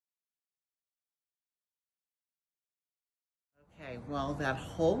Okay, well, that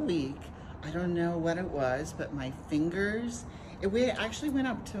whole week, I don't know what it was, but my fingers, actually went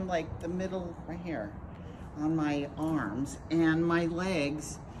up to like the middle right here on my arms and my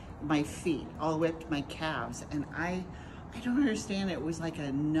legs, my feet, all the way up to my calves. And I don't understand. It was like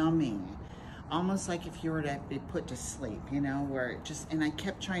a numbing, almost like if you were to be put to sleep, you know, where it just, and I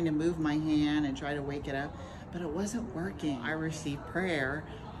kept trying to move my hand and try to wake it up, but it wasn't working. I received prayer.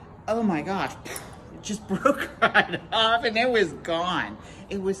 Oh my gosh. It just broke right off and it was gone.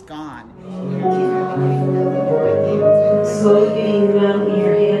 It was gone. Slowly getting numb in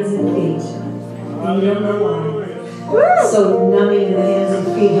your hands and feet. And you don't know why. So numbing in the hands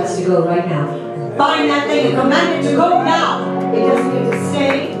and feet has to go right now. Find that thing and command it to go now. It doesn't need to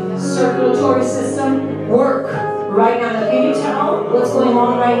stay. Circulatory system, work right now. Can you tell what's going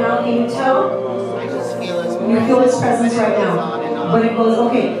on right now? Can you tell? I just feel his You feel his presence right now. But it goes,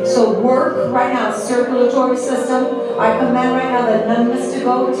 okay, so work right now, circulatory system. I command right now that numbness to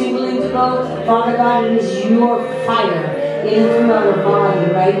go, tingling to go. Father God, it is your fire in and through our body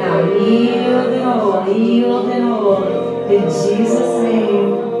right now. Yield and hold, yield and hold. In Jesus'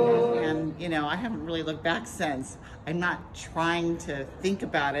 name. And, you know, I haven't really looked back since. I'm not trying to think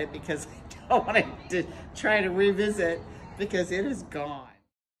about it because I don't want to try to revisit because it is gone.